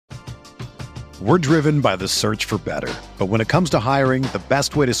We're driven by the search for better. But when it comes to hiring, the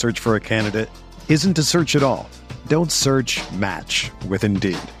best way to search for a candidate isn't to search at all. Don't search, match with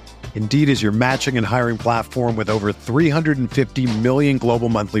Indeed. Indeed is your matching and hiring platform with over 350 million global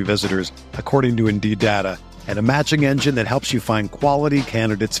monthly visitors, according to Indeed data, and a matching engine that helps you find quality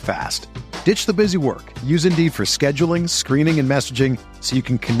candidates fast. Ditch the busy work. Use Indeed for scheduling, screening, and messaging so you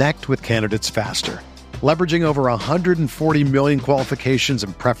can connect with candidates faster. Leveraging over 140 million qualifications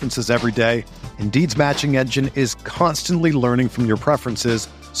and preferences every day, Indeed's matching engine is constantly learning from your preferences,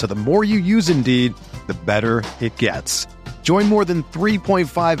 so the more you use Indeed, the better it gets. Join more than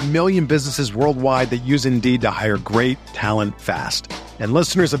 3.5 million businesses worldwide that use Indeed to hire great talent fast. And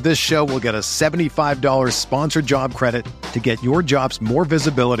listeners of this show will get a $75 sponsored job credit to get your jobs more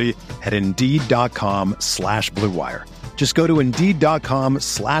visibility at Indeed.com/Blue Wire. Just go to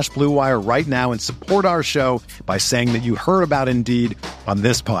Indeed.com/Blue Wire right now and support our show by saying that you heard about Indeed on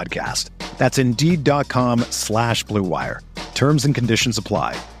this podcast. That's Indeed.com/Blue Wire. Terms and conditions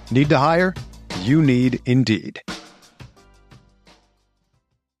apply. Need to hire? You need Indeed.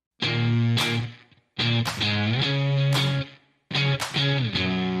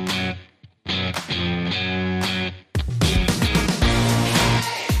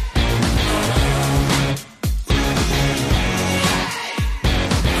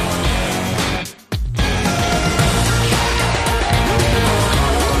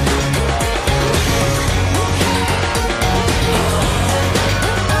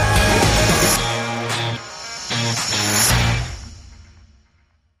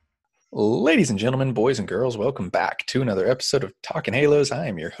 Ladies and gentlemen, boys and girls, welcome back to another episode of Talking Halos. I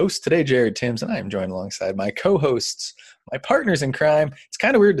am your host today, Jared Timms, and I am joined alongside my co-hosts, my partners in crime. It's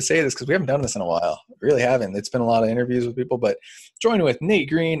kind of weird to say this because we haven't done this in a while. We really haven't. It's been a lot of interviews with people, but joined with Nate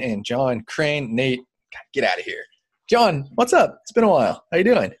Green and John Crane. Nate, get out of here. John, what's up? It's been a while. How you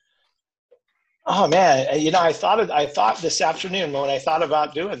doing? Oh man, I thought this afternoon when I thought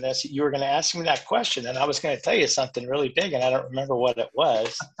about doing this, you were going to ask me that question, and I was going to tell you something really big, and I don't remember what it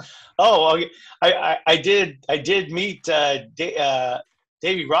was. Oh, I did meet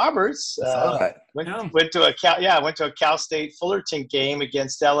Davey Roberts. Went to a Cal State Fullerton game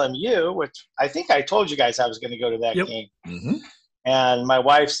against LMU, which I think I told you guys I was going to go to that game. Mm-hmm. And my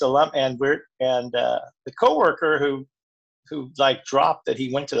wife's alum, and the coworker who like dropped that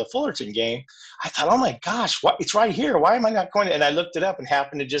he went to the Fullerton game. I thought, oh my gosh, it's right here. Why am I not going to? And I looked it up and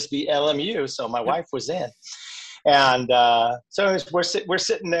happened to just be LMU. So my wife was in. And so we're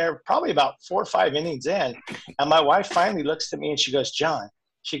sitting there probably about 4 or 5 innings in. And my wife finally looks at me and she goes, John,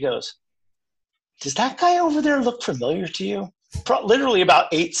 she goes, does that guy over there look familiar to you? Literally about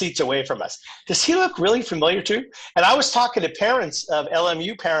 8 seats away from us. Does he look really familiar to you? And I was talking to parents of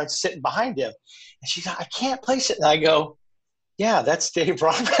LMU parents sitting behind him. And she goes, I can't place it. And I go, yeah, that's Dave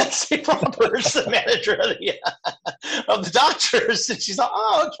Roberts. Dave Roberts, the manager of the Doctors. And she's like,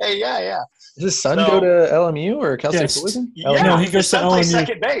 oh, okay, yeah. Does his son go to LMU or Cal State Fullerton? Yeah, no, he goes to LMU.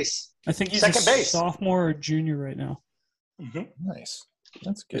 Second base. I think he's second base. Sophomore or junior right now. Mm-hmm. Nice.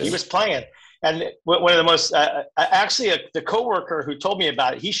 That's good. He was playing. And one of the most the coworker who told me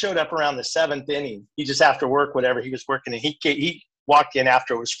about it, he showed up around the 7th inning. He just after work, whatever, he was working, and he walked in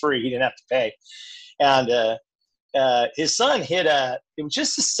after it was free. He didn't have to pay. And his son hit it was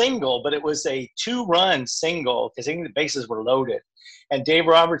just a single, but it was a 2-run single because I think the bases were loaded. And Dave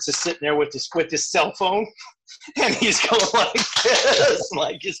Roberts is sitting there with his cell phone, and he's going like this,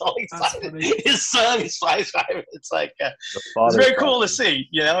 like he's all excited. His son is 5'5". It's like it's very cool to see.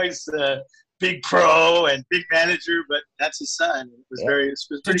 He's a big pro and big manager, but that's his son. It was very.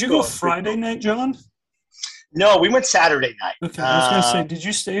 Did you go Friday night, John? No, we went Saturday night. Okay, I was going to say, did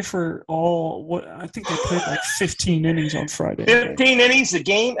you stay for I think they played like 15 innings on Friday. 15 innings, the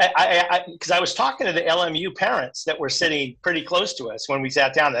game, because I was talking to the LMU parents that were sitting pretty close to us when we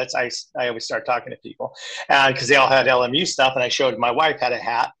sat down. I always start talking to people because they all had LMU stuff, and I showed my wife had a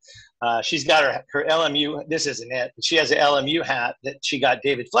hat. She's got her LMU, this isn't it, but she has an LMU hat that she got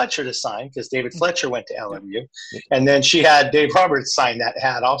David Fletcher to sign because David Fletcher went to LMU. And then she had Dave Roberts sign that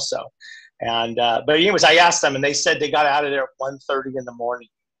hat also. And but anyways, I asked them, and they said they got out of there at 1:30 in the morning.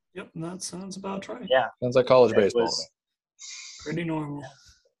 Yep, that sounds about right. Yeah, sounds like college baseball. Pretty normal.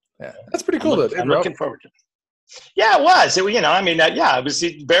 Yeah, that's pretty cool. I'm looking forward to it. Yeah, it was. It was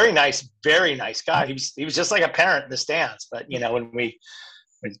a very nice guy. He was just like a parent in the stands. But when we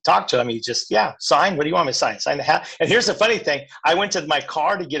talked to him, he just sign. What do you want me to sign? Sign the hat. And here's the funny thing: I went to my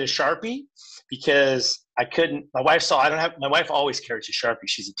car to get a Sharpie because I couldn't. My wife my wife always carries a Sharpie.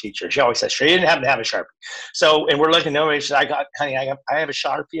 She's a teacher. She always says she didn't happen to have a Sharpie. So, and we're looking over. She said, I have a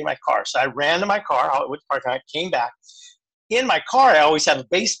Sharpie in my car. So I ran to my car. I went to the parking lot, came back. In my car, I always have a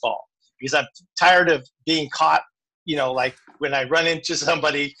baseball because I'm tired of being caught, like when I run into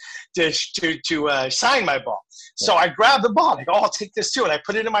somebody to sign my ball. So I grab the ball. I go, I'll take this too. And I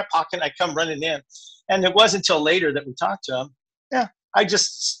put it in my pocket. And I come running in. And it wasn't until later that we talked to him. Yeah, I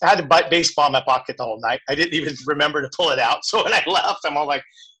just had a baseball in my pocket the whole night. I didn't even remember to pull it out. So when I left, I'm all like,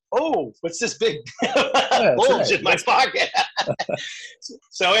 oh, what's this big bulge in my pocket?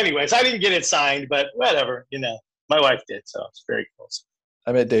 So anyways, I didn't get it signed, but whatever, my wife did. So it's very cool.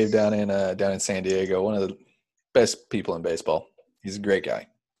 I met Dave down in San Diego, one of the best people in baseball. He's a great guy.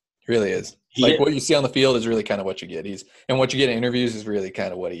 He really is. What you see on the field is really kind of what you get. And what you get in interviews is really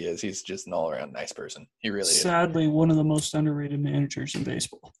kind of what he is. He's just an all-around nice person. He really is. Sadly, one of the most underrated managers in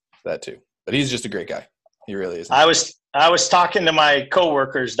baseball. That too. But he's just a great guy. He really is. I was talking to my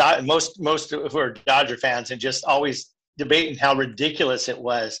coworkers, most who are Dodger fans, and just always debating how ridiculous it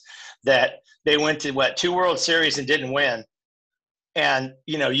was that they went to 2 World Series and didn't win. And,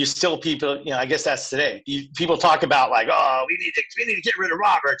 you still people, I guess that's today. People talk about like, oh, we need to get rid of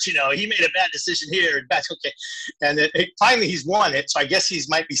Roberts. He made a bad decision here. That's okay. And finally he's won it. So I guess he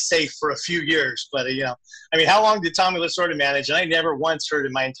might be safe for a few years. But, how long did Tommy Lasorda manage? And I never once heard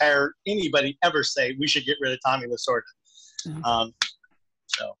in my anybody ever say we should get rid of Tommy Lasorda. Mm-hmm.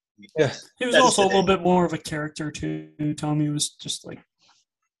 So yeah, he was also a little bit more of a character too. Tommy was just like,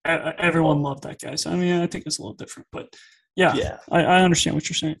 everyone loved that guy. So, I think it's a little different, but yeah. I understand what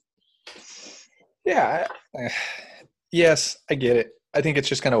you're saying. Yeah. Yes, I get it. I think it's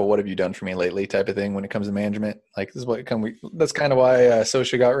just kind of a what have you done for me lately type of thing when it comes to management. Like this is that's kind of why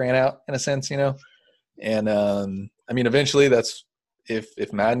Sosha got ran out in a sense, And eventually that's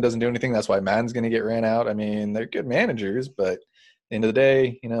if Madden doesn't do anything, that's why Madden's going to get ran out. They're good managers, but at the end of the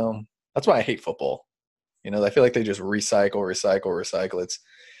day, that's why I hate football. I feel like they just recycle.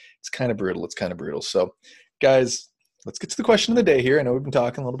 It's kind of brutal. So, guys, let's get to the question of the day here. I know we've been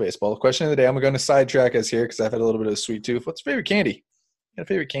talking a little baseball. The question of the day, I'm going to sidetrack us here because I've had a little bit of a sweet tooth. What's your favorite candy? You got a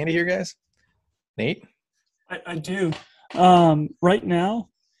favorite candy here, guys? Nate? I do. Right now,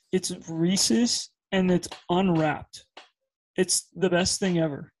 it's Reese's, and it's unwrapped. It's the best thing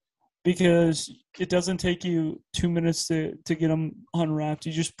ever because it doesn't take you 2 minutes to get them unwrapped.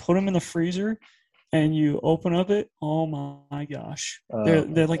 You just put them in the freezer, and you open up it. Oh, my gosh.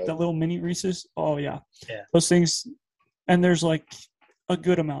 They're like the little mini Reese's. Oh, yeah. Those things – and there's like a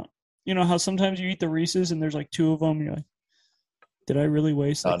good amount. You know how sometimes you eat the Reese's and there's like 2 of them. And you're like, did I really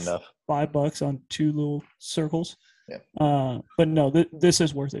waste like $5 on 2 little circles? Yeah. But no, this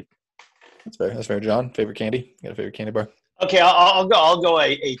is worth it. That's fair. John, favorite candy? You got a favorite candy bar? Okay, I'll go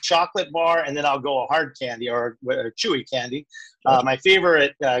a chocolate bar, and then I'll go a hard candy or a chewy candy. My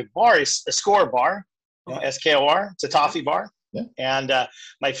favorite bar is a Skor bar, SKOR. It's a toffee bar. Yeah. And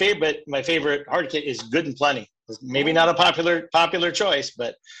my favorite hard candy is Good and Plenty. Maybe not a popular choice,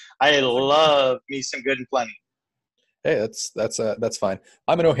 but I love me some Good and Plenty. Hey, that's fine.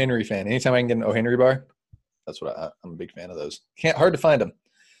 I'm an O. Henry fan. Anytime I can get an O. Henry bar, that's what I'm a big fan of those. Hard to find them.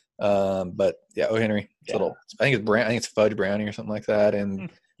 But yeah, O. Henry. It's I think it's brown. I think it's fudge brownie or something like that, and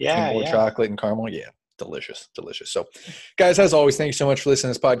more chocolate and caramel. Yeah, delicious. So, guys, as always, thank you so much for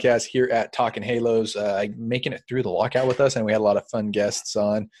listening to this podcast here at Talking Halos. Making it through the lockout with us, and we had a lot of fun guests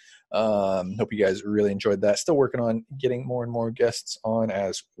on. Hope you guys really enjoyed that. Still working on getting more and more guests on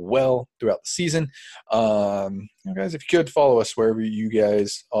as well throughout the season. Guys, if you could follow us wherever you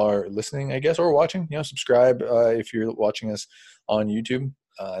guys are listening, I guess, or watching, subscribe if you're watching us on YouTube.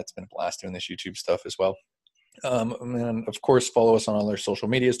 It's been a blast doing this YouTube stuff as well. And of course, follow us on all our social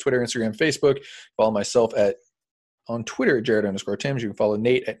medias, Twitter, Instagram, Facebook. Follow myself on Twitter at Jared_Tims. You can follow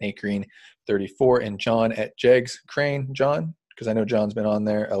Nate at NateGreen34 and John at Jegs Crane. John, because I know John's been on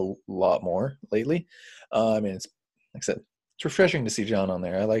there a lot more lately. It's like I said, it's refreshing to see John on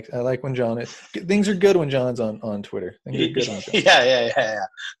there. I like when John things are good when John's on Twitter. Things are good on John. Yeah.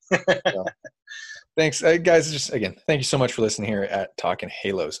 So, thanks, guys. Just again, thank you so much for listening here at Talking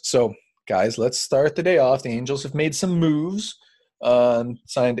Halos. So, guys, let's start the day off. The Angels have made some moves.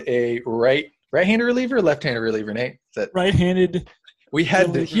 Signed a right-handed reliever, left-handed reliever. Nate, is that right-handed? We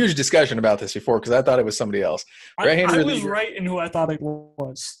had a huge discussion about this before because I thought it was somebody else. Right-handed reliever. I was right in who I thought it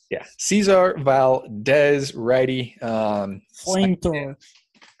was. Yeah, Cesar Valdez, righty. Flamethrower.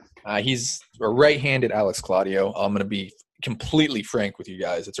 He's a right-handed Alex Claudio. I'm going to be completely frank with you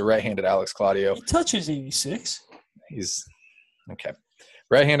guys. It's a right-handed Alex Claudio. He touches 86. He's okay.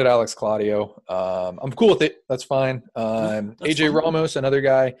 Right-handed Alex Claudio. I'm cool with it. That's fine. AJ fine. Ramos, another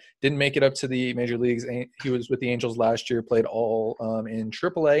guy, didn't make it up to the major leagues. He was with the Angels last year, played all in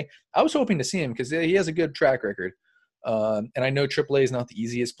AAA. I was hoping to see him because he has a good track record. And I know AAA is not the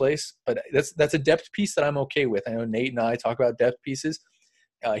easiest place, but that's a depth piece that I'm okay with. I know Nate and I talk about depth pieces.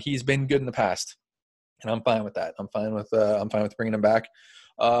 He's been good in the past, and I'm fine with that. I'm fine with bringing him back.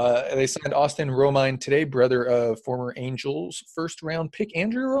 They signed Austin Romine today, brother of former Angels first-round pick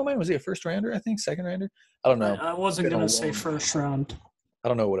Andrew Romine. Was he a first-rounder, I think? Second-rounder? I don't know. I wasn't going to say first round. I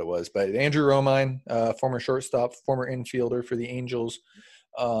don't know what it was, but Andrew Romine, former shortstop, former infielder for the Angels.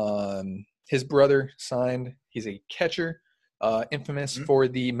 His brother signed. He's a catcher, infamous for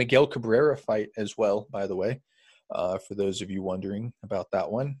the Miguel Cabrera fight as well, by the way, for those of you wondering about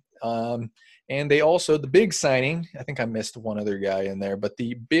that one. And they also, the big signing, I think I missed one other guy in there, but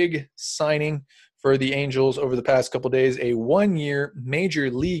the big signing for the Angels over the past couple of days, a 1-year major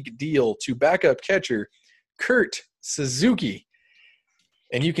league deal to backup catcher Kurt Suzuki.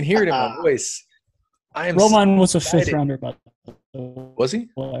 And you can hear it in my voice. Romine was a fifth rounder, but was he?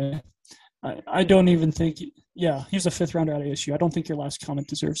 I don't even think – yeah, he's a fifth rounder out of ASU. I don't think your last comment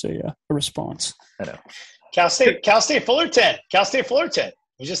deserves a response. I know. Cal State Fullerton.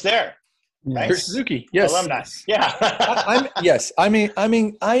 He's just there. Right? Kurt Suzuki, yes. Alumni. Yeah.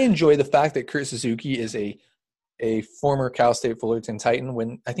 I enjoy the fact that Kurt Suzuki is a former Cal State Fullerton Titan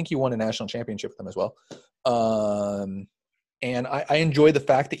when I think he won a national championship with them as well. And I enjoy the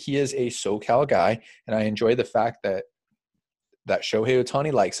fact that he is a SoCal guy, and I enjoy the fact that Shohei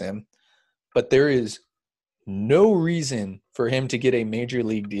Ohtani likes him. But there is no reason for him to get a major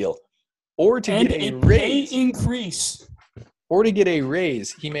league deal or to get a raise. Pay increase. Or to get a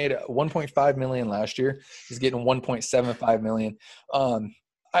raise. He made $1.5 million last year. He's getting $1.75 million.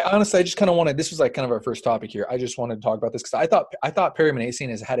 I just kind of wanted – this was like kind of our first topic here. I just wanted to talk about this because I thought Perry Minasian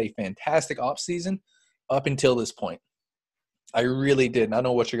has had a fantastic offseason up until this point. I really did. And I don't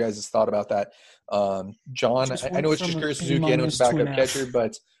know what your guys' thought about that. John, I know it's just Kurt Suzuki. I know it's a backup catcher,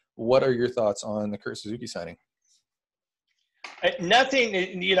 but what are your thoughts on the Kurt Suzuki signing? Nothing.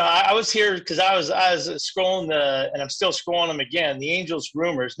 I was here because I was scrolling and I'm still scrolling them again. The Angels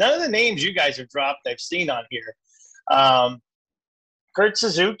rumors. None of the names you guys have dropped I've seen on here. Kurt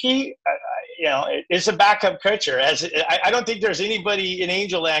Suzuki, is a backup catcher. I don't think there's anybody in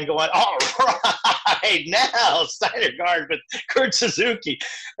Angel Land going, all right, now Snyder Guard with Kurt Suzuki.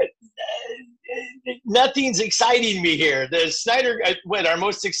 Nothing's exciting me here. The Snyder, our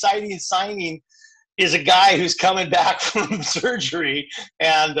most exciting signing is a guy who's coming back from surgery,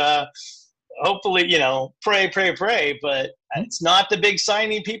 and hopefully, pray, but it's not the big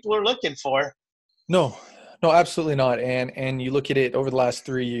signing people are looking for. No, absolutely not. And you look at it over the last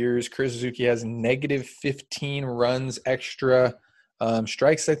 3 years, Kurt Suzuki has negative 15 runs extra.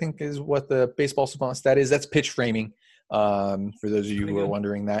 Strikes, I think, is what the baseball savant stat is. That's pitch framing. For those of you who are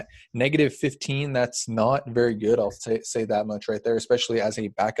wondering that. Negative 15, that's not very good. I'll say that much right there, especially as a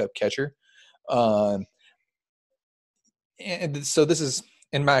backup catcher. And so this is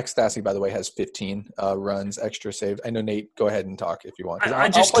 – and Max Stassi, by the way, has 15 runs extra saved. I know, Nate, go ahead and talk if you want.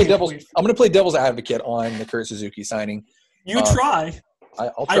 I'm going to play devil's advocate on the Kurt Suzuki signing. You try.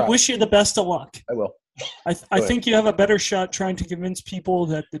 I'll try. I wish you the best of luck. I will. I think you have a better shot trying to convince people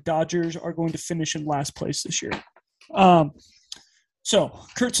that the Dodgers are going to finish in last place this year. So,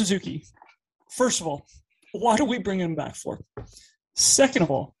 Kurt Suzuki, first of all, why do we bring him back for? Second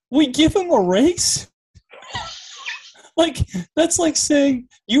of all, we give him a raise? That's like saying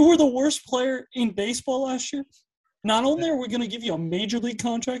you were the worst player in baseball last year. Not only are we going to give you a major league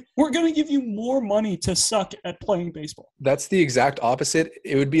contract, we're going to give you more money to suck at playing baseball. That's the exact opposite.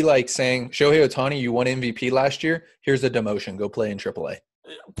 It would be like saying, Shohei Ohtani, you won MVP last year. Here's a demotion. Go play in AAA.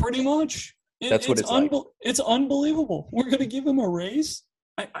 Pretty much. That's what it's like. It's unbelievable. We're going to give him a raise?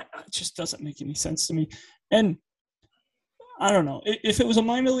 It just doesn't make any sense to me. And I don't know. If it was a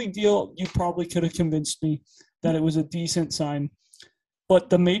minor league deal, you probably could have convinced me that it was a decent sign. But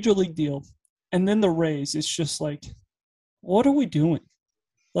the major league deal and then the raise, it's just like, what are we doing?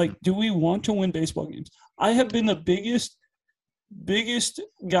 Do we want to win baseball games? I have been the biggest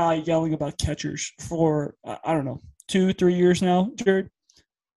guy yelling about catchers for, 2-3 years now, Jared.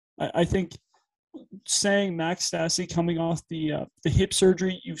 I think saying Max Stassi coming off the hip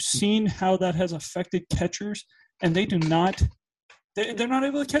surgery, you've seen how that has affected catchers, and they're not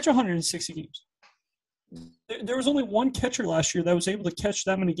able to catch 160 games. There was only one catcher last year that was able to catch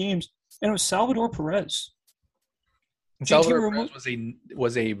that many games, and it was Salvador Perez. Salvador Perez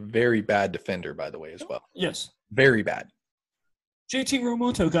was a very bad defender, by the way, as well. Yes. Very bad. JT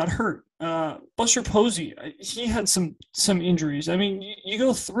Realmuto got hurt. Buster Posey, he had some injuries. I mean, you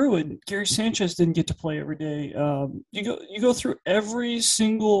go through it. Gary Sanchez didn't get to play every day. You go through every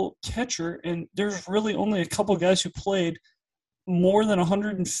single catcher, and there's really only a couple guys who played more than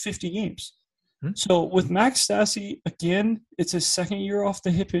 150 games. So with Max Stassi, again, it's his second year off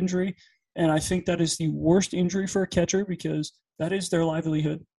the hip injury, and I think that is the worst injury for a catcher because That is their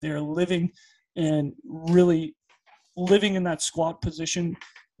livelihood. They're living and really living in that squat position,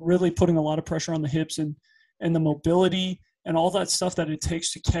 really putting a lot of pressure on the hips and the mobility and all that stuff that it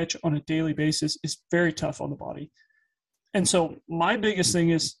takes to catch on a daily basis is very tough on the body. And so my biggest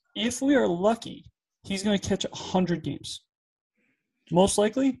thing is, if we are lucky, he's going to catch 100 games. Most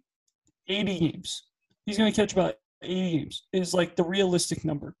likely 80 games. He's going to catch about 80 games is like the realistic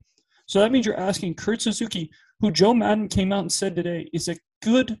number. So that means you're asking Kurt Suzuki, who Joe Madden came out and said today is a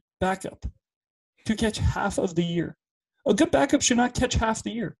good backup, to catch half of the year. A good backup should not catch half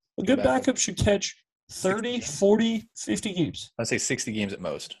the year. A good backup should catch 30, 40, 50 games. I'd say 60 games at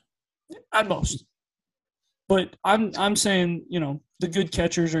most. At most. But I'm saying, the good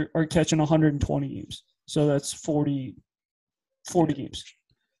catchers are catching 120 games. So that's 40 games.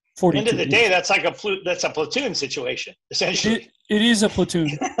 End of the day, that's like a platoon situation, essentially. It is a platoon,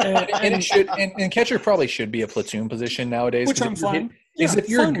 and catcher probably should be a platoon position nowadays. Which I'm fine.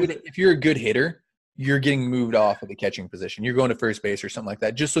 If you're a good hitter, you're getting moved off of the catching position. You're going to first base or something like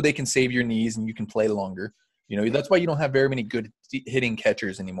that, just so they can save your knees and you can play longer. That's why you don't have very many good hitting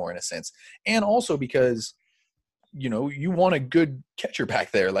catchers anymore, in a sense, and also because you want a good catcher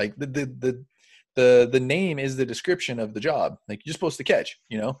back there. Like the name is the description of the job. Like, you're supposed to catch,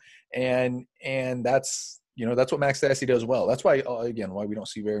 and that's what Max Stassi does well. That's why, again, why we don't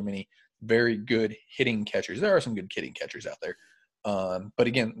see very many very good hitting catchers. There are some good hitting catchers out there. But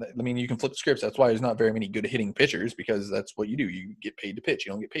again, I mean, you can flip the scripts. That's why there's not very many good hitting pitchers, because that's what you do. You get paid to pitch.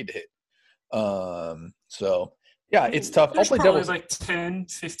 You don't get paid to hit. So yeah, it's tough. There's probably like 10,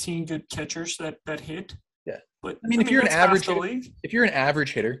 15 good catchers that hit. Yeah. But I mean, if you're an average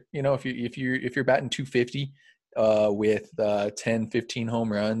hitter, if you're batting 250 with 10, 15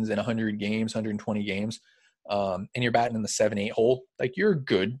 home runs in 100 games, 120 games, and you're batting in the 7-8 hole, like, you're a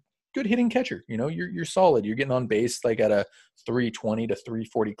good hitting catcher. You're solid. You're getting on base like at a 320 to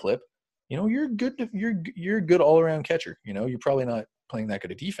 340 clip. You're good. You're a good all around catcher. You're probably not playing that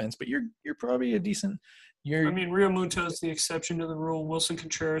good a defense, but you're probably a decent. Rio Muto is the exception to the rule. Wilson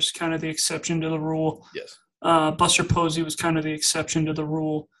Contreras kind of the exception to the rule. Yes. Buster Posey was kind of the exception to the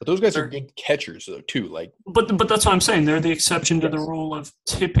rule. But those guys are good catchers, though, too. Like, but that's what I'm saying. They're the exception to the rule of,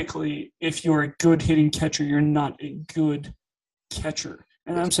 typically, if you're a good hitting catcher, you're not a good catcher.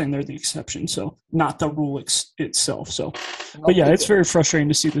 And I'm saying they're the exception, so not the rule itself. So, but yeah, it's very frustrating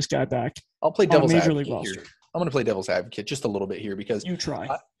to see this guy back. I'll play devil's advocate here. I'm going to play devil's advocate just a little bit here, because you try.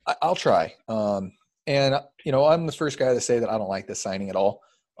 I'll try. And I'm the first guy to say that I don't like this signing at all.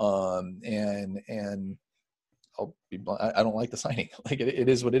 And I'll be blunt, I don't like the signing. Like, it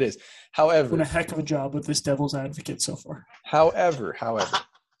is what it is. However, doing a heck of a job with this devil's advocate so far. However,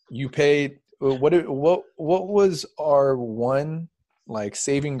 you paid what was our one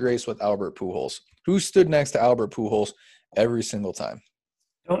saving grace with Albert Pujols? Who stood next to Albert Pujols every single time?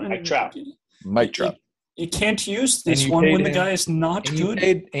 Mike Trout. You can't use this one when the guy is not good.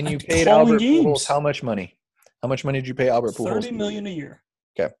 You paid Albert Pujols how much money? How much money did you pay Albert Pujols? $30 million a year.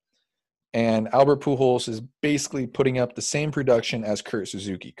 Okay. And Albert Pujols is basically putting up the same production as Kurt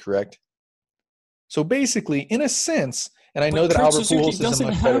Suzuki, correct? So basically, in a sense, and I know that Albert Pujols is a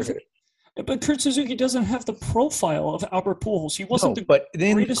much better hitter. But Kurt Suzuki doesn't have the profile of Albert Pujols. He wasn't but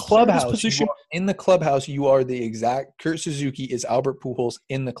in the clubhouse, you are the exact. Kurt Suzuki is Albert Pujols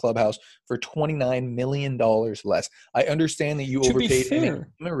in the clubhouse for $29 million less. I understand that you overpaid him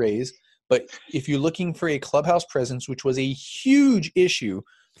a raise, but if you're looking for a clubhouse presence, which was a huge issue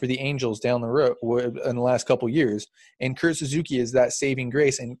for the Angels down the road in the last couple of years, and Kurt Suzuki is that saving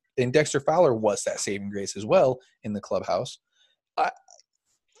grace, and Dexter Fowler was that saving grace as well in the clubhouse.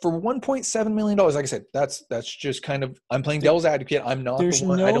 For $1.7 million, like I said, that's just kind of, I'm playing devil's advocate. I'm not the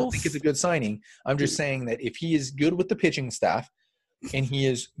one. I don't think it's a good signing. I'm just saying that if he is good with the pitching staff and he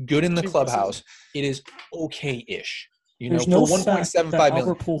is good in the clubhouse, it is okay-ish. For $1.75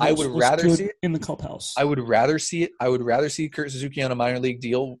 million, I would rather see it in the clubhouse. I would rather see it. I would rather see Kurt Suzuki on a minor league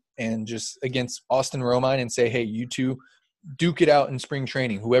deal and just against Austin Romine and say, hey, you two duke it out in spring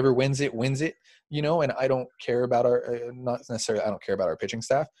training. Whoever wins it, wins it. And I don't care about I don't care about our pitching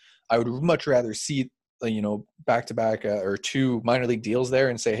staff. I would much rather see, back-to-back or two minor league deals there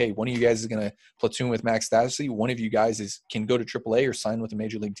and say, hey, one of you guys is going to platoon with Max Stassi. One of you guys can go to AAA or sign with a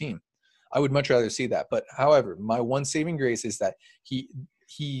major league team. I would much rather see that. But however, my one saving grace is that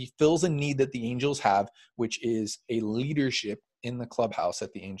he fills a need that the Angels have, which is a leadership in the clubhouse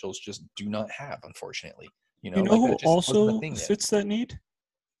that the Angels just do not have, unfortunately. Who also fits that need?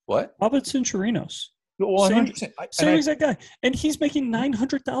 What? Robinson Chirinos. Well, Same 100%. exact guy, and he's making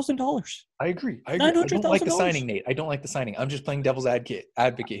 $900,000. I agree. I don't like the $900,000. signing, Nate. I don't like the signing. I'm just playing devil's advocate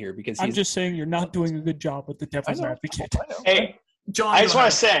here because I'm just saying you're not doing a good job with the devil's advocate. I know. Hey, John, I just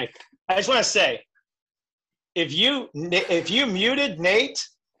want to say, if you muted Nate,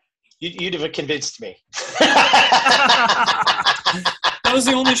 you'd have convinced me. That was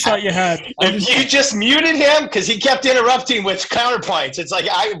the only shot you had. If you just muted him because he kept interrupting with counterpoints, it's like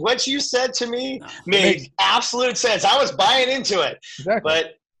what you said to me made absolute sense. I was buying into it, Exactly.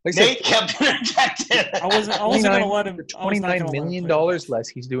 but Like Nate kept interjecting. I wasn't going to let him. For $29 million less,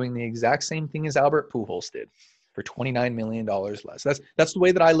 he's doing the exact same thing as Albert Pujols did for $29 million less. That's the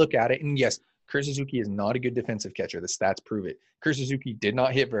way that I look at it. And yes, Kurt Suzuki is not a good defensive catcher. The stats prove it. Kurt Suzuki did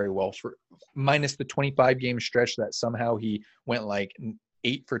not hit very well for minus the 25-game stretch that somehow he went like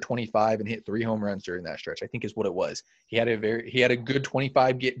 8 for 25 and hit 3 home runs during that stretch, I think is what it was. He had a good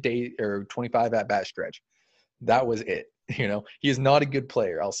 25 at-bat stretch. That was it. You know, he is not a good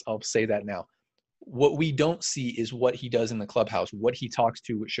player. I'll say that now. What we don't see is what he does in the clubhouse, what he talks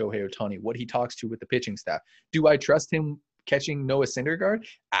to with Shohei Ohtani, what he talks to with the pitching staff. Do I trust him catching Noah Syndergaard?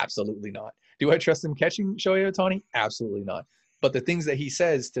 Absolutely not. Do I trust him catching Shohei Ohtani? Absolutely not. But the things that he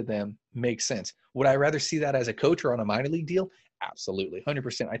says to them make sense. Would I rather see that as a coach or on a minor league deal? Absolutely,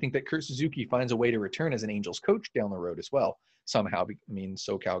 100%. I think that Kurt Suzuki finds a way to return as an Angels coach down the road as well. Somehow, I mean,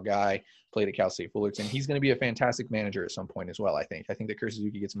 SoCal guy, played at Cal State Fullerton. He's going to be a fantastic manager at some point as well, I think. I think that Kurt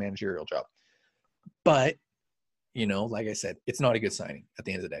Suzuki gets a managerial job. But, you know, like I said, it's not a good signing at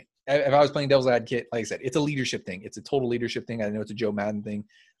the end of the day. If I was playing devil's advocate, like I said, it's a leadership thing. It's a total leadership thing. I know it's a Joe Madden thing.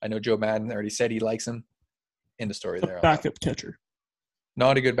 I know Joe Madden already said he likes him. End of story there. Backup catcher.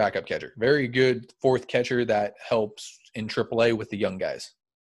 Not a good backup catcher. Very good fourth catcher that helps in AAA with the young guys.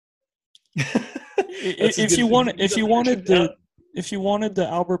 If you wanted the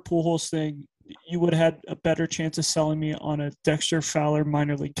Albert Pujols thing, you would have had a better chance of selling me on a Dexter Fowler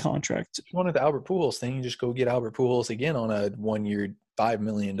minor league contract. If you wanted the Albert Pujols thing, you just go get Albert Pujols again on a 1-year, $5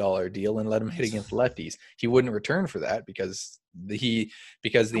 million deal and let him hit against lefties. He wouldn't return for that because the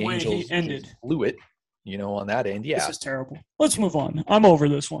Angels blew it, you know, on that end. Yeah. This is terrible. Let's move on. I'm over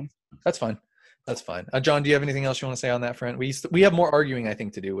this one. That's fine. That's fine. John, do you have anything else you want to say on that front? We have more arguing, I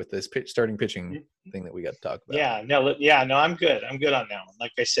think, to do with this starting pitching thing that we got to talk about. No, I'm good. I'm good on that one.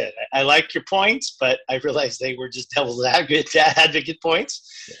 Like I said, I like your points, but I realized they were just devil's advocate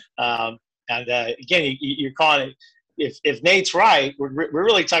points. Yeah. Again, you're calling it. If Nate's right, we're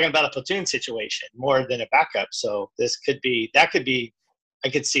really talking about a platoon situation more than a backup. So that could be. I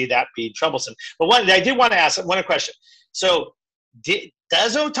could see that being troublesome. But I did want to ask one question. So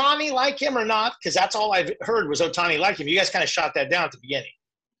does Ohtani like him or not? Because that's all I've heard was Ohtani like him. You guys kind of shot that down at the beginning.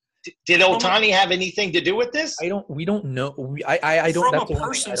 Did Ohtani have anything to do with this? We don't know. I don't. From a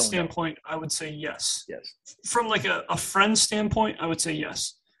person standpoint, I would say yes. Yes. From like a friend standpoint, I would say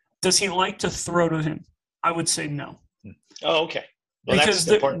yes. Does he like to throw to him? I would say no. Oh, okay. Well, because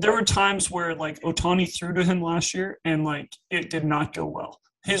there were times where like Ohtani threw to him last year and like it did not go well.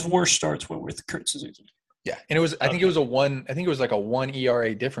 His worst starts were with Kurt Suzuki. Yeah, and I think it was like a 1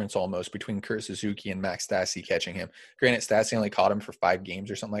 ERA difference almost between Kurt Suzuki and Max Stassi catching him. Granted, Stassi only caught him for 5 games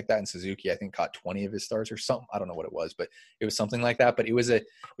or something like that, and Suzuki I think caught 20 of his starts or something. I don't know what it was, but it was something like that. But it was a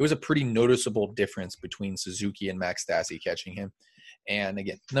pretty noticeable difference between Suzuki and Max Stassi catching him. And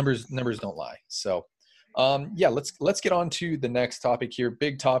again, numbers don't lie. So let's get on to the next topic here.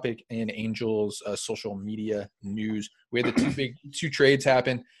 Big topic in Angels social media news. We had the two trades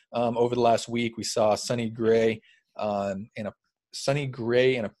happen over the last week. We saw Sonny Gray and a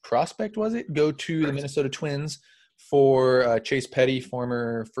prospect, was it, go to the Minnesota Twins for Chase Petty,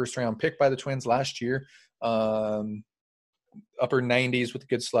 former first-round pick by the Twins last year. Upper 90s with a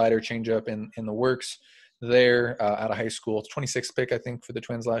good slider, changeup in the works there out of high school. 26th pick, I think, for the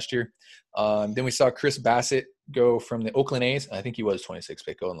Twins last year. Then we saw Chris Bassett go from the Oakland A's. I think he was 26th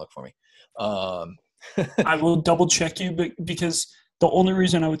pick. Go and look for me. I will double check you, because the only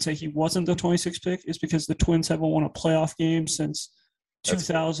reason I would say he wasn't the 26th pick is because the Twins haven't won a playoff game since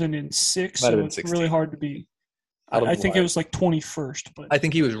 2006. So it's really hard to be. I think it was like 21st, but I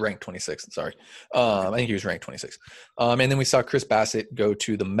think he was ranked 26th. Sorry. I think he was ranked 26th. And then we saw Chris Bassett go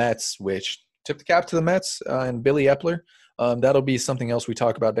to the Mets, which tip the cap to the Mets and Billy Epler. That'll be something else we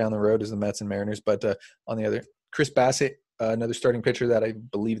talk about down the road, is the Mets and Mariners. But on the other, Chris Bassett, another starting pitcher that I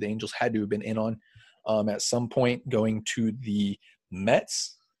believe the Angels had to have been in on at some point, going to the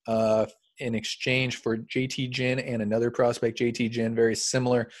Mets in exchange for JT Ginn and another prospect, JT Ginn, very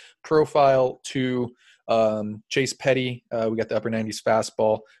similar profile to Chase Petty, we got the upper 90s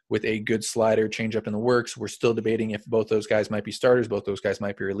fastball with a good slider, changeup in the works. We're still debating if both those guys might be starters, both those guys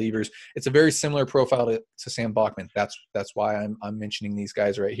might be relievers. It's a very similar profile to Sam Bachman. That's why I'm mentioning these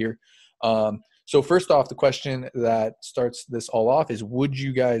guys right here. So first off, the question that starts this all off is, would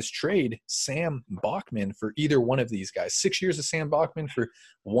you guys trade Sam Bachman for either one of these guys? 6 years of Sam Bachman for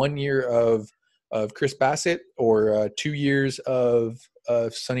 1 year of Chris Bassitt, or 2 years of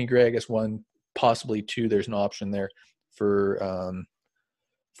Sonny Gray? I guess one, possibly two. There's an option there for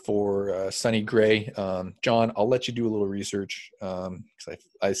Sonny Gray. John, I'll let you do a little research because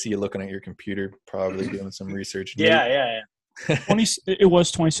I see you looking at your computer, probably doing some research. Yeah. It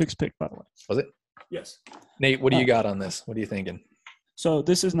was 26 pick, by the way. Was it? Yes. Nate, what do you got on this? What are you thinking? So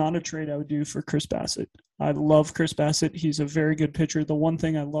this is not a trade I would do for Chris Bassitt. I love Chris Bassitt. He's a very good pitcher. The one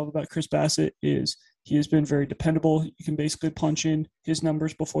thing I love about Chris Bassitt is he has been very dependable. You can basically punch in his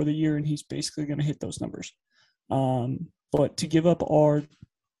numbers before the year, and he's basically going to hit those numbers. But to give up our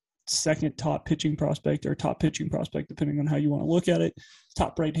second top pitching prospect, or top pitching prospect, depending on how you want to look at it,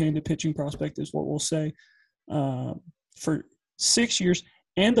 top right-handed pitching prospect is what we'll say, for 6 years.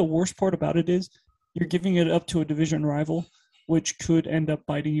 And the worst part about it is you're giving it up to a division rival, which could end up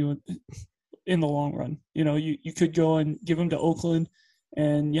biting you in the long run. You know, you could go and give him to Oakland,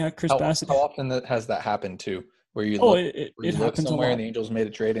 and Chris Bassitt. How often has that happened too? Where you it look happens somewhere a lot. and the Angels made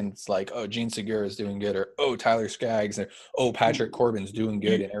a trade, and it's like, oh, Gene Segura is doing good, or Tyler Skaggs, or Patrick Corbin's doing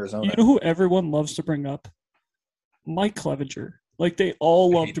good in Arizona. You know who everyone loves to bring up? Mike Clevenger. Like, they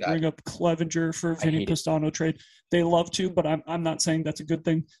all love to bring up Clevenger for Vinny Pastano trade. They love to, but I'm not saying that's a good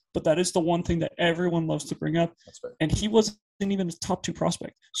thing. But that is the one thing that everyone loves to bring up. That's right. And he wasn't even a top 2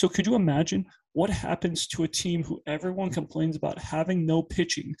 prospect. So could you imagine what happens to a team who everyone complains about having no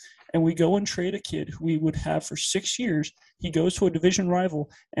pitching, and we go and trade a kid who we would have for 6 years? He goes to a division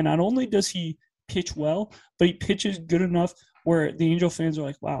rival, and not only does he pitch well, but he pitches good enough where the Angel fans are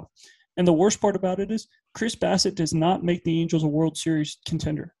like, wow. And the worst part about it is Chris Bassitt does not make the Angels a World Series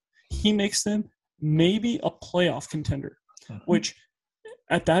contender. He makes them maybe a playoff contender, which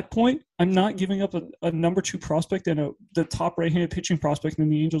at that point, I'm not giving up a number 2 prospect and the top right-handed pitching prospect in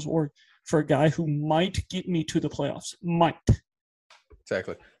the Angels org for a guy who might get me to the playoffs. Might.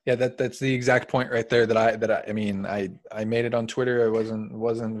 Exactly. Yeah, that's the exact point right there I made it on Twitter. I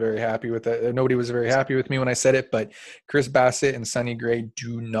wasn't very happy with that. Nobody was very happy with me when I said it, but Chris Bassitt and Sonny Gray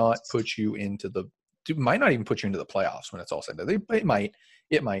do not put you into might not even put you into the playoffs when it's all said. It might,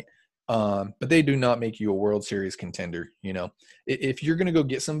 but they do not make you a World Series contender. You know, if you're going to go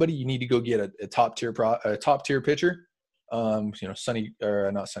get somebody, you need to go get a top tier pitcher. Not Sonny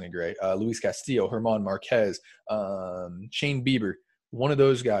Gray, Luis Castillo, German Marquez, Shane Bieber. One of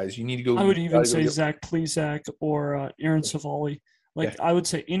those guys, you need to go. I would even say Zach Plesac or Aaron Savali. I would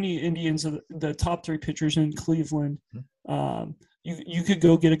say any Indians, the top 3 pitchers in Cleveland. You could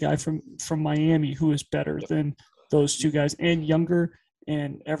go get a guy from Miami who is better than those 2 guys, and younger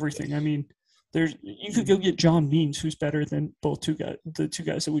and everything. I mean, you could go get John Means, who's better than the 2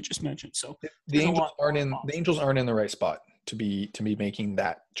 guys that we just mentioned. So the Angels aren't in the right spot to be making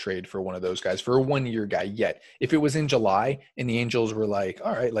that trade for one of those guys, for a 1 year guy yet. If it was in July and the Angels were like,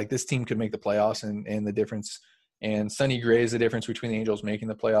 all right, like this team could make the playoffs, and the difference, and Sonny Gray is the difference between the Angels making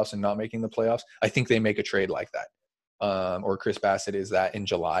the playoffs and not making the playoffs, I think they make a trade like that. Or Chris Bassitt is that in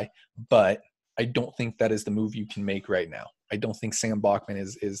July, but I don't think that is the move you can make right now. I don't think Sam Bachman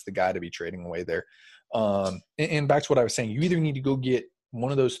is the guy to be trading away there. And back to what I was saying, you either need to go get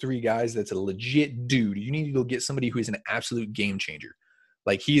one of those 3 guys that's a legit dude. You need to go get somebody who is an absolute game changer.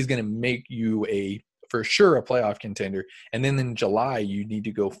 Like, he's going to make you for sure a playoff contender. And then in July, you need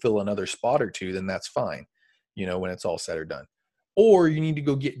to go fill another spot or 2, then that's fine, when it's all said or done. Or you need to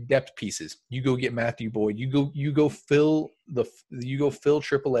go get depth pieces. You go get Matthew Boyd. You go fill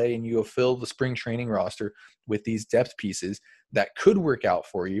AAA, and you go fill the spring training roster with these depth pieces that could work out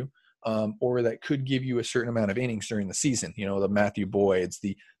for you, or that could give you a certain amount of innings during the season. The Matthew Boyds,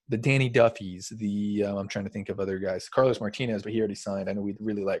 the Danny Duffys, I'm trying to think of other guys. Carlos Martinez, but he already signed. I know we'd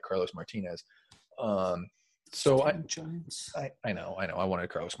really like Carlos Martinez. So I know. I wanted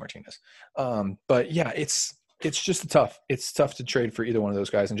Carlos Martinez. But yeah, it's just tough. It's tough to trade for either one of those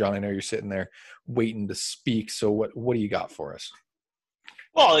guys. And John, I know you're sitting there waiting to speak. So what do you got for us?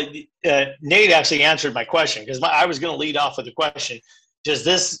 Well, Nate actually answered my question, because I was going to lead off with the question: Does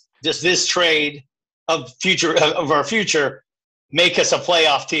this trade of our future make us a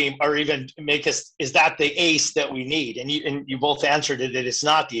playoff team, or even make us? Is that the ace that we need? And you both answered it that it's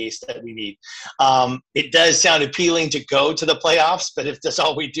not the ace that we need. It does sound appealing to go to the playoffs, but if that's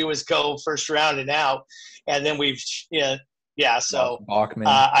all we do is go first round and out, and then we've Yeah, so Bachman.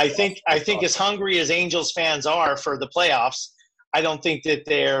 I think as hungry as Angels fans are for the playoffs, I don't think that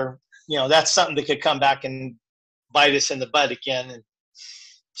they're, that's something that could come back and bite us in the butt again. And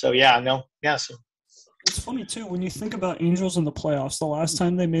so, so. It's funny, too, when you think about Angels in the playoffs, the last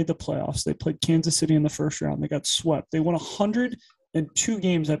time they made the playoffs, they played Kansas City in the first round. They got swept. They won 102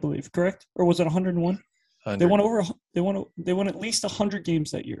 games, I believe, correct? Or was it 101? 100. They won at least 100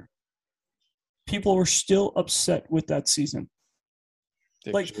 games that year. People were still upset with that season.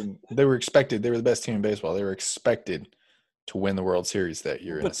 They were expected. They were the best team in baseball. They were expected to win the World Series that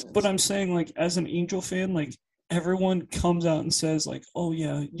year. But I'm saying, as an Angel fan, everyone comes out and says, oh,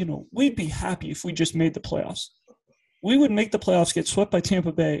 yeah, we'd be happy if we just made the playoffs. We would make the playoffs, get swept by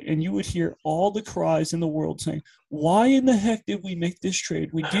Tampa Bay, and you would hear all the cries in the world saying, why in the heck did we make this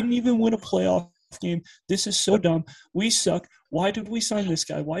trade? We didn't even win a playoff game. This is so dumb. We suck. Why did we sign this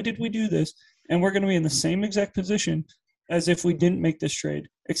guy? Why did we do this? And we're going to be in the same exact position as if we didn't make this trade,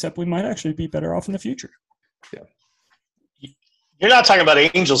 except we might actually be better off in the future. Yeah. You're not talking about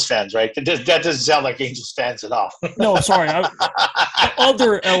Angels fans, right? That doesn't sound like Angels fans at all. No, sorry.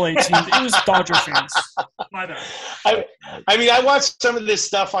 Other LA teams. It was Dodger fans. My bad. I watched some of this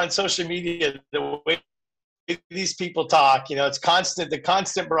stuff on social media, the way these people talk. It's the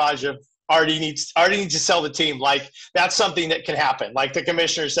constant barrage of Artie needs to sell the team. That's something that can happen. The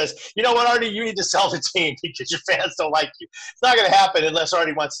commissioner says, you know what, Artie, you need to sell the team because your fans don't like you. It's not going to happen unless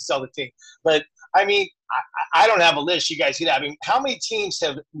Artie wants to sell the team. But I don't have a list. You guys get. How many teams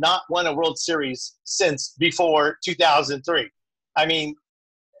have not won a World Series since before 2003?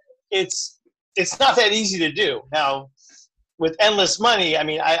 It's not that easy to do. Now, with endless money,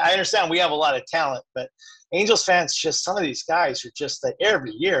 I understand we have a lot of talent, but Angels fans, just some of these guys are just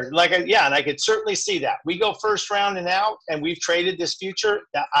every year. And I could certainly see that. We go first round and out, and we've traded this future.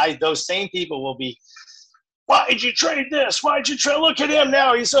 Those same people will be, why did you trade this? Why did you trade? Look at him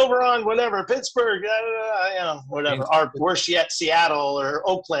now. He's over on whatever, Pittsburgh, whatever. Or worse yet, Seattle or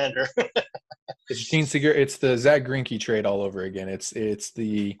Oakland. It's the Zach Greinke trade all over again. It's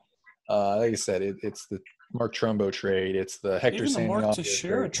the like I said, it's the Mark Trumbo trade. It's the Hector Even the Mark Sandoval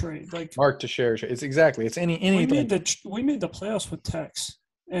Teixeira trade. Mark Teixeira trade. It's exactly. It's anything. We made the playoffs with Tex,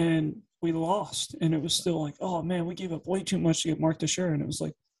 and we lost. And it was still oh, man, we gave up way too much to get Mark Teixeira. And it was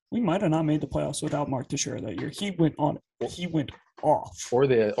we might have not made the playoffs without Mark Teixeira that year. He went off. Or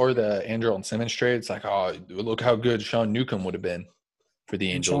the Andrelton Simmons trade. It's oh, look how good Sean Newcomb would have been for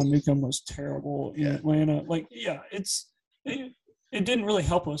the Angels. Sean Newcomb was terrible in Atlanta. It didn't really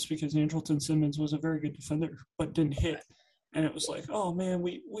help us because Andrelton Simmons was a very good defender, but didn't hit. And it was oh, man,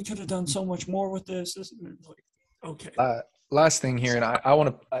 we could have done so much more with this. Okay. Last thing here, and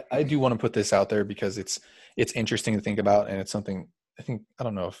I do want to put this out there because it's interesting to think about, and it's something I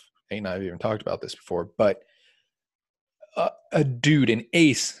don't know if Nate and I have even talked about this before, but an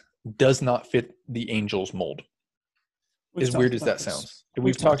ace does not fit the Angels mold. As weird as that sounds.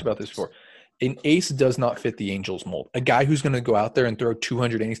 We've talked about this before. An ace does not fit the Angels mold. A guy who's going to go out there and throw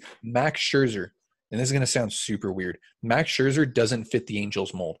 200 innings, Max Scherzer, and this is going to sound super weird. Max Scherzer doesn't fit the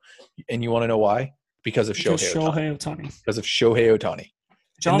Angels mold. And you want to know why? Because of Shohei Ohtani. Because of Shohei Ohtani.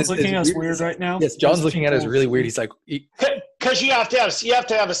 John's looking at us weird right now. Yes, John's looking at us really weird. He's because you have to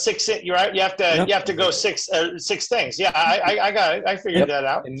have a six. You're right. You have to go six things. Yeah, I got it. I figured that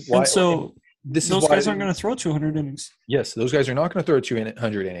out. And so those guys aren't going to throw 200 innings. Yes, those guys are not going to throw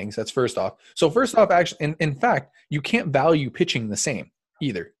 200 innings. That's first off. So first off, actually, in fact, you can't value pitching the same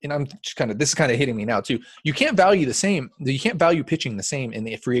either. And I'm just this is kind of hitting me now too. You can't value the same. You can't value pitching the same in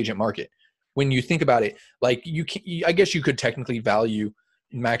the free agent market. When you think about it, I guess you could technically value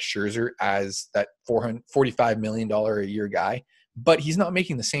Max Scherzer as that $45 million a year guy, but he's not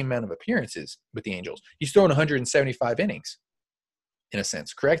making the same amount of appearances with the Angels. He's throwing 175 innings in a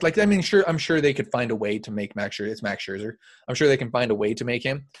sense, correct? I'm sure they could find a way to make Max Scherzer. It's Max Scherzer. I'm sure they can find a way to make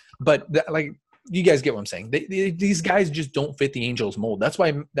him, but you guys get what I'm saying. These guys just don't fit the Angels mold. That's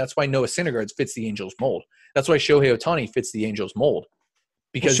why Noah Syndergaard fits the Angels mold. That's why Shohei Ohtani fits the Angels mold.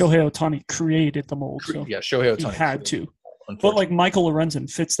 Because Shohei Ohtani created the mold. So Shohei Ohtani. He had to. But Michael Lorenzen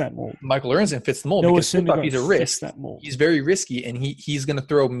fits that mold. Michael Lorenzen fits the mold Noah because he's a risk. That mold. He's very risky, and he's going to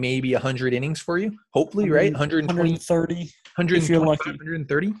throw maybe 100 innings for you, hopefully, right? 120, 130, if you're lucky.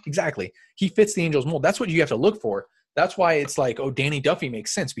 130, exactly. He fits the Angels mold. That's what you have to look for. That's why it's Danny Duffy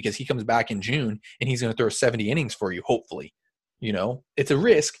makes sense because he comes back in June, and he's going to throw 70 innings for you, hopefully. It's a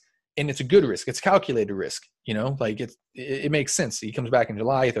risk, and it's a good risk. It's calculated risk. It makes sense. He comes back in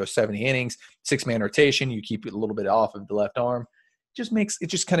July, he throws 70 innings, 6-man rotation. You keep it a little bit off of the left arm. It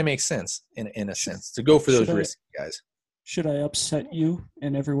just kind of makes sense in a sense to go for those risks, guys. Should I upset you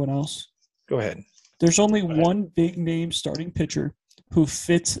and everyone else? Go ahead. There's only one big name starting pitcher who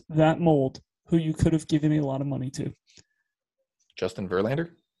fits that mold who you could have given a lot of money to. Justin Verlander?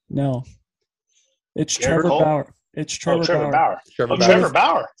 No. It's Garrett Trevor Cole? Bauer. It's Trevor Bauer. Trevor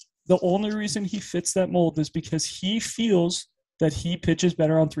Bauer. The only reason he fits that mold is because he feels that he pitches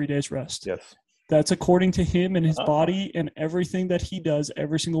better on 3 days rest. Yes. That's according to him and his body and everything that he does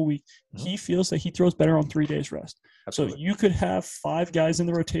every single week. Mm-hmm. He feels that he throws better on 3 days rest. Absolutely. So you could have 5 guys in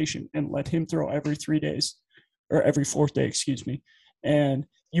the rotation and let him throw every 3 days or every 4th day, and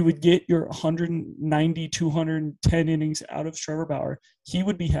you would get your 190, 210 innings out of Trevor Bauer. He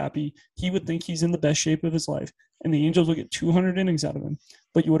would be happy. He would think he's in the best shape of his life, and the Angels would get 200 innings out of him.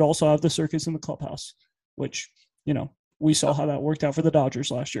 But you would also have the circus in the clubhouse, which, we saw how that worked out for the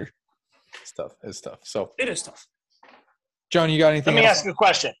Dodgers last year. It's tough. So it is tough. John, you got anything? Let me ask you a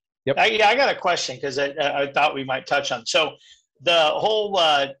question. Yep. I got a question because I thought we might touch on. So the whole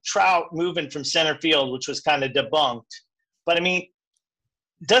Trout moving from center field, which was kind of debunked, but I mean,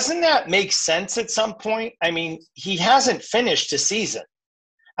 doesn't that make sense at some point? I mean, he hasn't finished a season.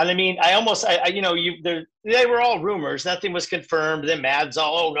 And I mean, they were all rumors. Nothing was confirmed. Then Mad's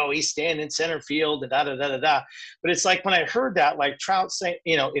all, oh no, he's standing in center field and da-da-da-da-da. But it's like when I heard that, like Trout saying,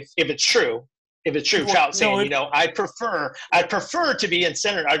 if it's true, Trout saying, I prefer to be in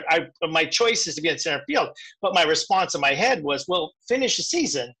center. My choice is to be in center field. But my response in my head was, well, finish the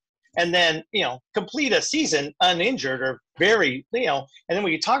season and then, complete a season uninjured or very, and then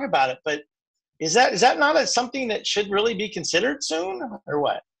we can talk about it. But is that not something that should really be considered soon or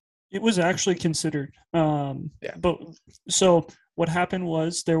what? It was actually considered. But so what happened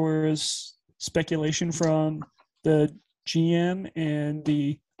was there was speculation from the GM and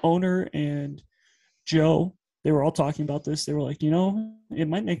the owner and Joe. They were all talking about this. They were like, it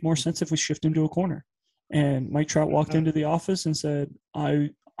might make more sense if we shift him to a corner. And Mike Trout walked into the office and said,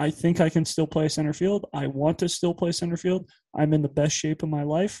 I think I can still play center field. I want to still play center field. I'm in the best shape of my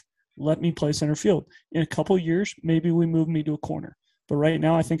life. Let me play center field. In a couple of years, maybe we move me to a corner. But right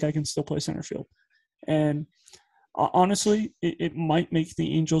now, I think I can still play center field. And honestly, it might make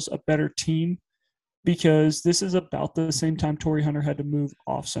the Angels a better team because this is about the same time Torrey Hunter had to move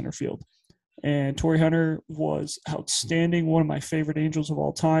off center field. And Torrey Hunter was outstanding, one of my favorite Angels of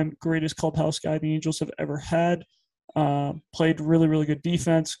all time, greatest clubhouse guy the Angels have ever had. Played really, really good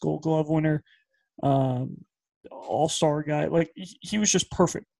defense, Gold Glove winner, all-star guy. Like, he was just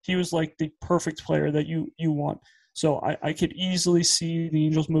perfect. He was like the perfect player that you want. So I could easily see the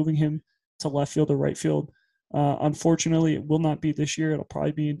Angels moving him to left field or right field. Unfortunately, it will not be this year. It'll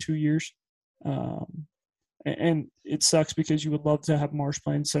probably be in 2 years. And it sucks because you would love to have Marsh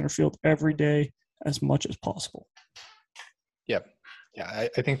playing center field every day as much as possible. Yeah. Yeah,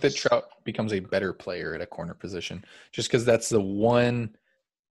 I think that Trout becomes a better player at a corner position just because that's the one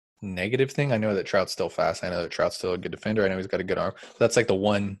negative thing. I know that Trout's still fast. I know that Trout's still a good defender. I know he's got a good arm. That's like the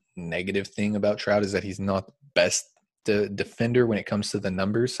one negative thing about Trout is that he's not the best defender when it comes to the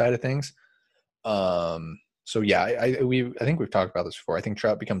numbers side of things. So yeah, I think we've talked about this before. I think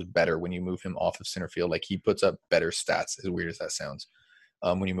Trout becomes better when you move him off of center field. Like, he puts up better stats, as weird as that sounds,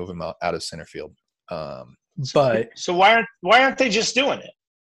 when you move him out of center field. But so why aren't they just doing it?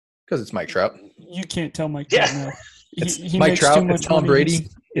 Because it's Mike Trout. You can't tell Mike Trout now. It's Mike Trout. It's Tom Brady.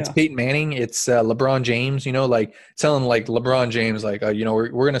 It's Peyton Manning. It's LeBron James. Like telling like LeBron James like we're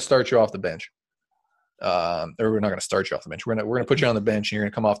going to start you off the bench. Or we're not going to start you off the bench. We're going to put you on the bench and you're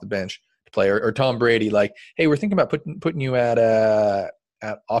going to come off the bench to play. Or Tom Brady like, hey, we're thinking about putting you at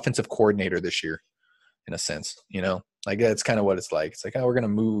offensive coordinator this year, in a sense. Like that's kind of what it's like. It's like, oh, we're going to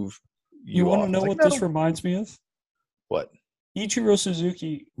move. You want to know what this reminds me of? What? Ichiro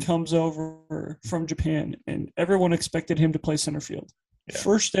Suzuki comes over from Japan, and everyone expected him to play center field. Yeah.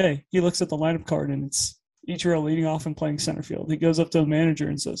 First day, he looks at the lineup card, and it's Ichiro leading off and playing center field. He goes up to the manager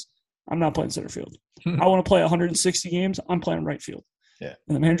and says, I'm not playing center field. I want to play 160 games. I'm playing right field. Yeah.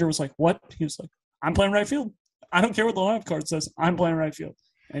 And the manager was like, what? He was like, I'm playing right field. I don't care what the lineup card says. I'm playing right field.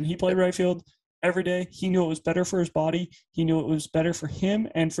 And he played right field every day. He knew it was better for his body. He knew it was better for him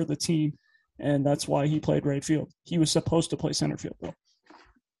and for the team. And that's why he played right field. He was supposed to play center field, though.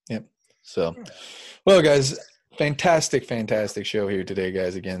 Yep. So, well, guys, fantastic show here today,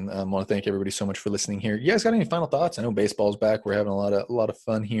 guys. Again, I want to thank everybody so much for listening here. You guys got any final thoughts? I know baseball's back. We're having a lot of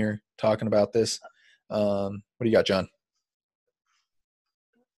fun here talking about this. What do you got, John?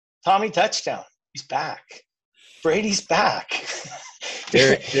 Tommy touchdown. He's back. Brady's back.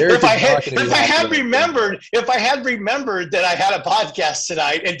 If I had remembered that I had a podcast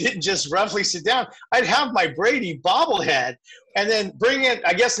tonight and didn't just roughly sit down, I'd have my Brady bobblehead and then bring in.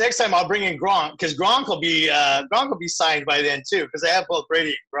 I guess next time I'll bring in Gronk because Gronk will be signed by then too because I have both Brady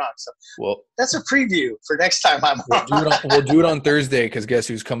and Gronk. So that's a preview for next time I'm on. We'll do it on Thursday because guess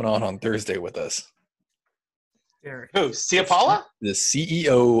who's coming on Thursday with us? Derek. Who? Sia Paula? The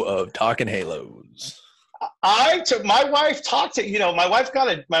CEO of Talking Halos. My wife talked to my wife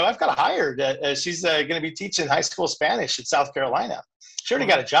got hired. She's going to be teaching high school Spanish in South Carolina. She already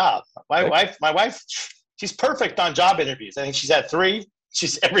got a job. My wife, she's perfect on job interviews. I think she's had 3.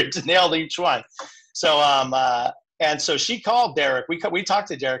 She's nailed each one. So and so she called Derek. We talked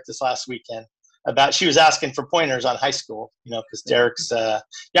to Derek this last weekend about she was asking for pointers on high school. Because Derek's I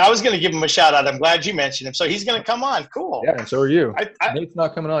was going to give him a shout out. I'm glad you mentioned him. So he's going to come on. Cool. Yeah, and so are you. Nate's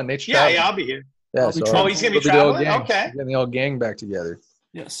not coming on. Nate's traveling. I'll be here. Yeah, he's going to be traveling? Okay. Getting the old gang back together.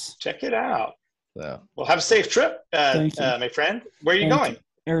 Yes. Check it out. So. Well, have a safe trip, my friend. Where are you going?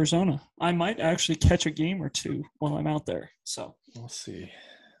 Arizona. I might actually catch a game or 2 while I'm out there. So we'll see.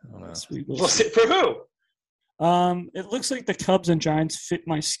 I don't know. We'll see. For who? It looks like the Cubs and Giants fit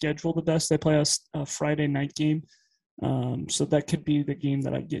my schedule the best. They play a Friday night game. So that could be the game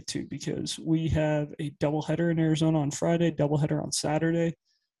that I get to because we have a doubleheader in Arizona on Friday, doubleheader on Saturday.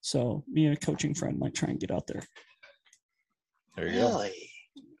 So me and a coaching friend might try and get out there. There you go.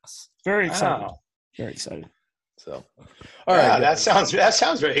 Yes. Very excited. Wow. Very excited. So, all right. That sounds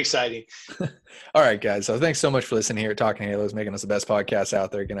very exciting. All right, guys. So thanks so much for listening here at Talking Halos, making us the best podcast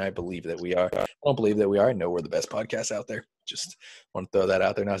out there. Again, I believe that we are. I don't believe that we are. I know we're the best podcast out there. Just want to throw that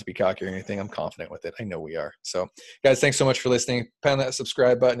out there, not to be cocky or anything. I'm confident with it. I know we are. So, guys, thanks so much for listening. Pound that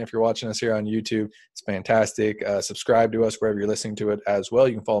subscribe button if you're watching us here on YouTube. It's fantastic. Subscribe to us wherever you're listening to it as well.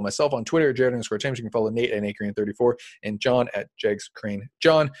 You can follow myself on Twitter, Jared_James. You can follow Nate at NateCrane34 and John at JegsCrane.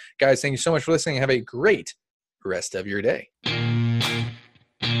 John, guys, thank you so much for listening. Have a great rest of your day.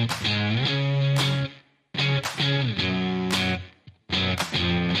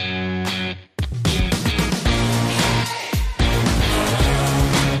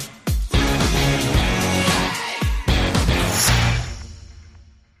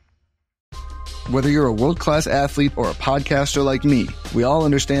 Whether you're a world-class athlete or a podcaster like me, we all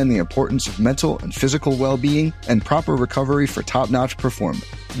understand the importance of mental and physical well-being and proper recovery for top-notch performance.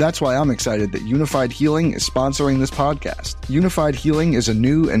 That's why I'm excited that Unified Healing is sponsoring this podcast. Unified Healing is a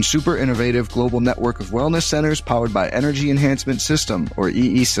new and super innovative global network of wellness centers powered by Energy Enhancement System, or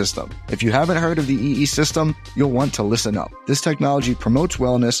EE System. If you haven't heard of the EE System, you'll want to listen up. This technology promotes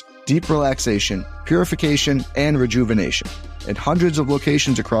wellness, deep relaxation, purification, and rejuvenation. In hundreds of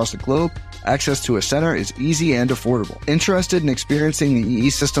locations across the globe, access to a center is easy and affordable. Interested in experiencing the EE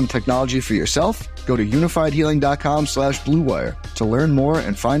System technology for yourself? Go to unifydhealing.com/bluewire to learn more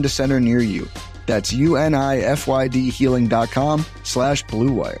and find a center near you. That's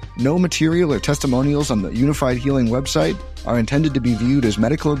unifydhealing.com/bluewire. No material or testimonials on the Unified Healing website are intended to be viewed as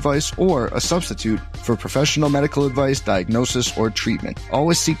medical advice or a substitute for professional medical advice, diagnosis, or treatment.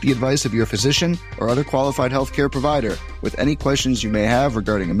 Always seek the advice of your physician or other qualified healthcare provider with any questions you may have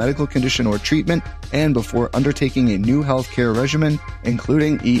regarding a medical condition or treatment and before undertaking a new healthcare regimen,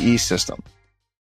 including EE System.